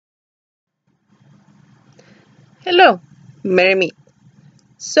Hello, marry me.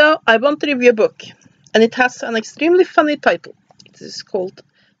 So, I want to review a book, and it has an extremely funny title. It is called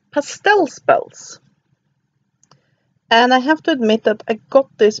Pastel Spells. And I have to admit that I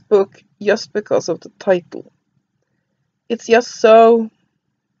got this book just because of the title. It's just so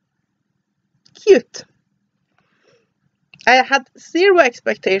cute. I had zero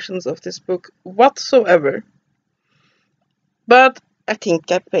expectations of this book whatsoever, but I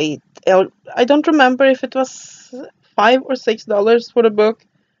think I paid. I don't remember if it was $5 or $6 for the book.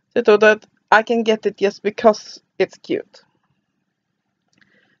 So I thought that I can get it just because it's cute.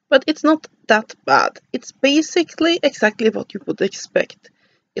 But it's not that bad. It's basically exactly what you would expect.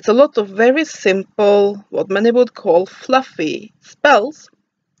 It's a lot of very simple, what many would call fluffy spells.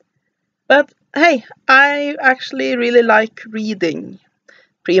 But hey, I actually really like reading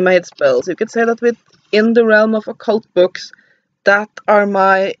pre-made spells. You could say that within the realm of occult books, that are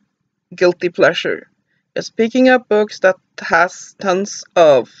my guilty pleasure. Just picking up books that has tons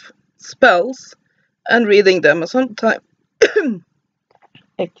of spells and reading them. Sometimes,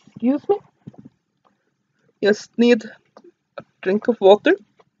 excuse me, just need a drink of water.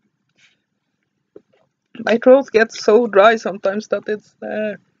 My throat gets so dry sometimes that it's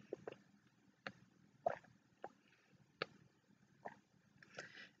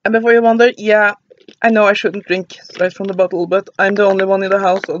And before you wonder, yeah, I know I shouldn't drink straight from the bottle, but I'm the only one in the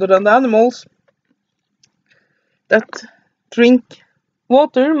house other than the animals that drink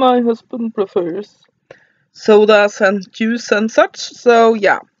water. My husband prefers sodas and juice and such, so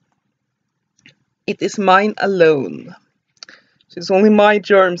yeah, it is mine alone. So it's only my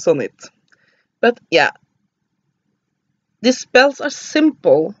germs on it. But yeah, these spells are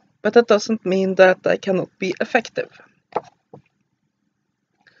simple, but that doesn't mean that they cannot be effective.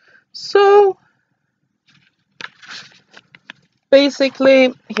 So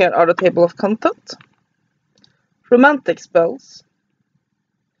basically, here are the table of content. Romantic spells,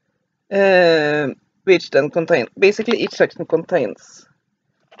 which then contain, basically each section contains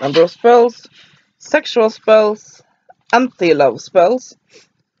number of spells, sexual spells, anti-love spells,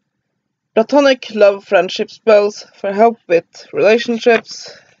 platonic love friendship spells for help with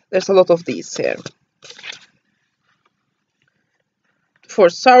relationships. There's a lot of these here. For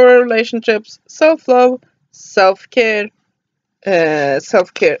sour relationships, self-love, self-care,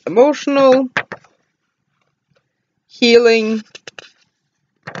 self-care emotional, healing,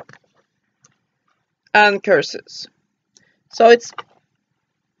 and curses. So it's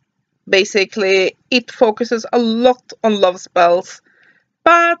basically, it focuses a lot on love spells,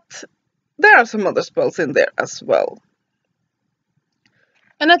 but there are some other spells in there as well.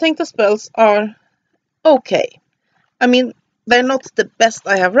 And I think the spells are okay. I mean, they're not the best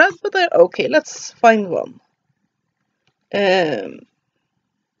I have read, but they're okay. Let's find one.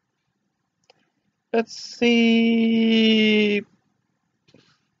 Let's see.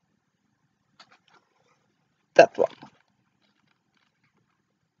 That one.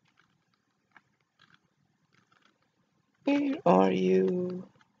 Where are you?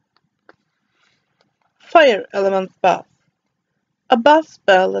 Fire element bath. A bath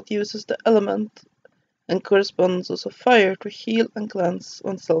spell that uses the element and correspondences of fire to heal and cleanse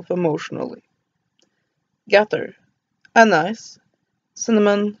oneself emotionally. Gather anise,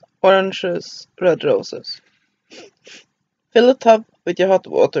 cinnamon, oranges, red roses. Fill a tub with your hot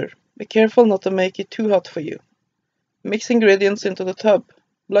water. Be careful not to make it too hot for you. Mix ingredients into the tub.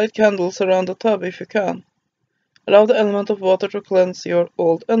 Light candles around the tub if you can. Allow the element of water to cleanse your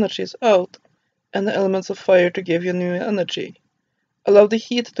old energies out, and the elements of fire to give you new energy. Allow the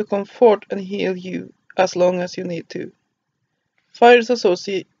heat to comfort and heal you as long as you need to. Fire is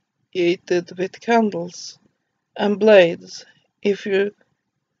associated with candles and blades. If you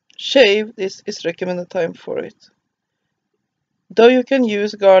shave, this is recommended time for it. Though you can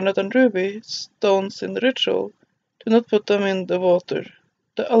use garnet and ruby stones in the ritual, do not put them in the water.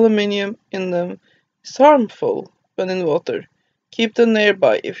 The aluminium in them is harmful when in water. Keep them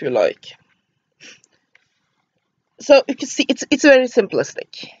nearby if you like. So you can see it's very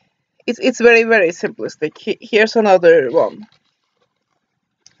simplistic. It's very, very simplistic. Here's another one.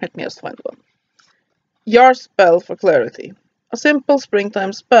 Let me just find one. Your spell for clarity. A simple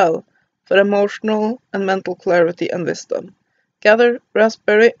springtime spell for emotional and mental clarity and wisdom. Gather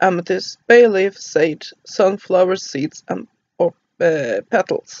raspberry, amethyst, bay leaf, sage, sunflower seeds, and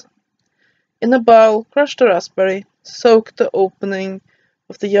petals. In a bowl, crush the raspberry, soak the opening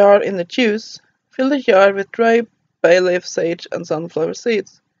of the jar in the juice, fill the jar with dry bay leaf, sage, and sunflower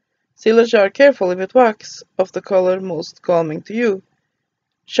seeds. Seal the jar carefully with wax of the color most calming to you.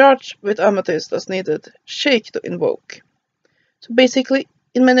 Charge with amethyst as needed. Shake to invoke. So basically,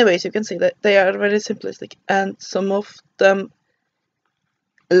 in many ways you can see that they are very simplistic, and some of them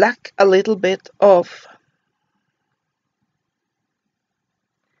lack a little bit of,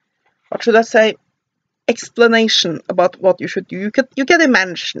 what should I say, explanation about what you should do. You can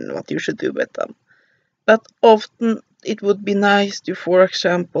mention what you should do with them, but often it would be nice to, for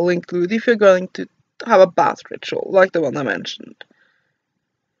example, include, if you're going to have a bath ritual like the one I mentioned,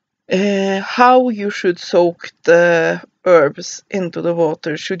 how you should soak the herbs into the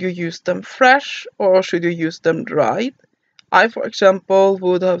water. Should you use them fresh or should you use them dried? I, for example,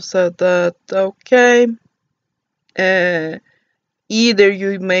 would have said that, okay, either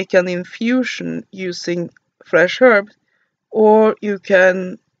you make an infusion using fresh herbs, or you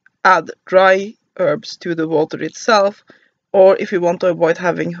can add dry herbs to the water itself, or if you want to avoid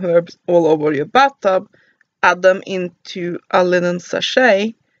having herbs all over your bathtub, add them into a linen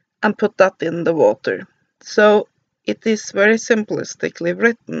sachet and put that in the water. So it is very simplistically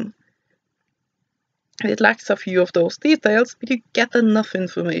written. It lacks a few of those details, but you get enough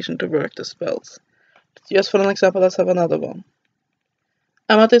information to work the spells. Just for an example, let's have another one.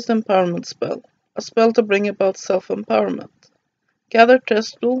 Amethyst Empowerment Spell. A spell to bring about self-empowerment. Gather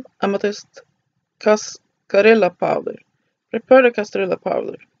Trestle, Amethyst, Cascarilla powder. Prepare the Cascarilla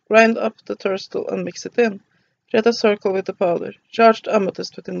powder. Grind up the trestle and mix it in. Create a circle with the powder. Charge the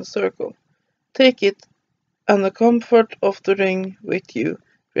amethyst within the circle. Take it and the comfort of the ring with you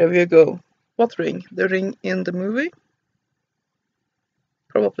wherever you go. What ring? The ring in the movie?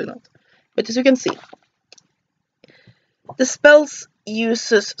 Probably not. But as you can see, the spells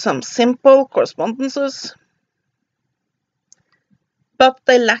uses some simple correspondences, but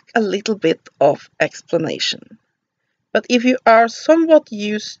they lack a little bit of explanation. But if you are somewhat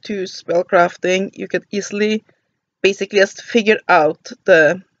used to spellcrafting, you can easily basically just figure out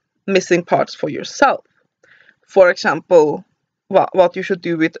the missing parts for yourself. For example, what you should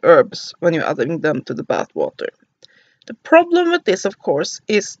do with herbs when you're adding them to the bath water. The problem with this, of course,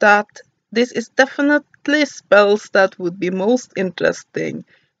 is that this is definitely spells that would be most interesting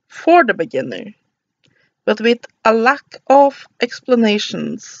for the beginner. But with a lack of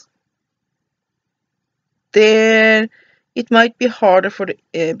explanations, it might be harder for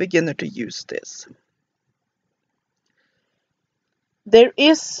the beginner to use this. There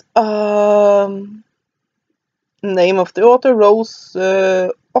is name of the author, Rose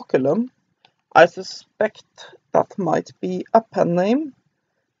Orriculum. I suspect that might be a pen name,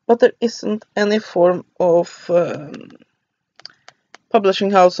 but there isn't any form of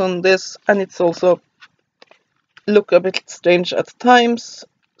publishing house on this, and it's also look a bit strange at times.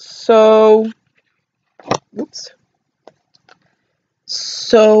 So, oops.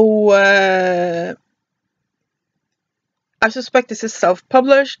 So I suspect this is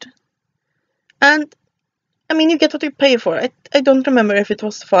self-published, and I mean, you get what you pay for. I don't remember if it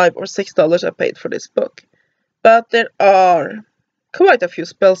was $5 or $6 I paid for this book, but there are quite a few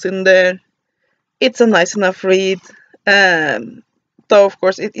spells in there. It's a nice enough read, though of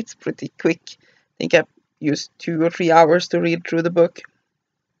course it's pretty quick. I think I used 2 or 3 hours to read through the book.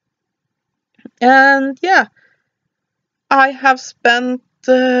 And yeah, I have spent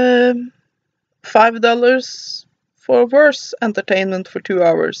 $5 for worse entertainment for 2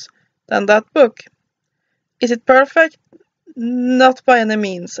 hours than that book. Is it perfect? Not by any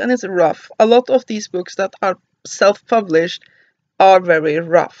means, and it's rough. A lot of these books that are self-published are very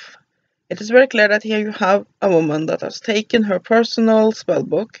rough. It is very clear that here you have a woman that has taken her personal spell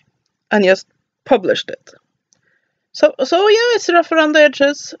book and just published it. So yeah, it's rough around the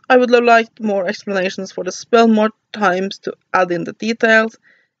edges. I would have liked more explanations for the spell, more times to add in the details,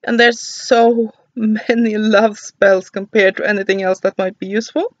 and there's so many love spells compared to anything else that might be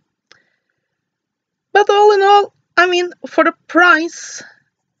useful. But all in all, I mean, for the price,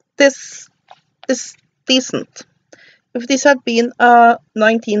 this is decent. If this had been a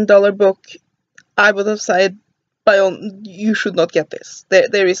 $19 book, I would have said, you should not get this.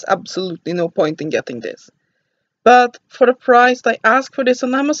 There is absolutely no point in getting this. But for the price I asked for this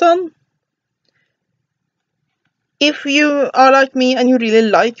on Amazon, if you are like me and you really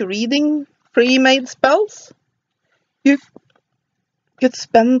like reading pre-made spells, you could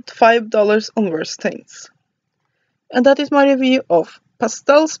spend $5 on worse things. And that is my review of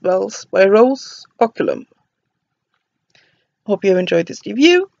Pastel Spells by Rose Orriculum. Hope you have enjoyed this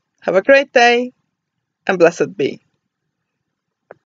review. Have a great day, and blessed be.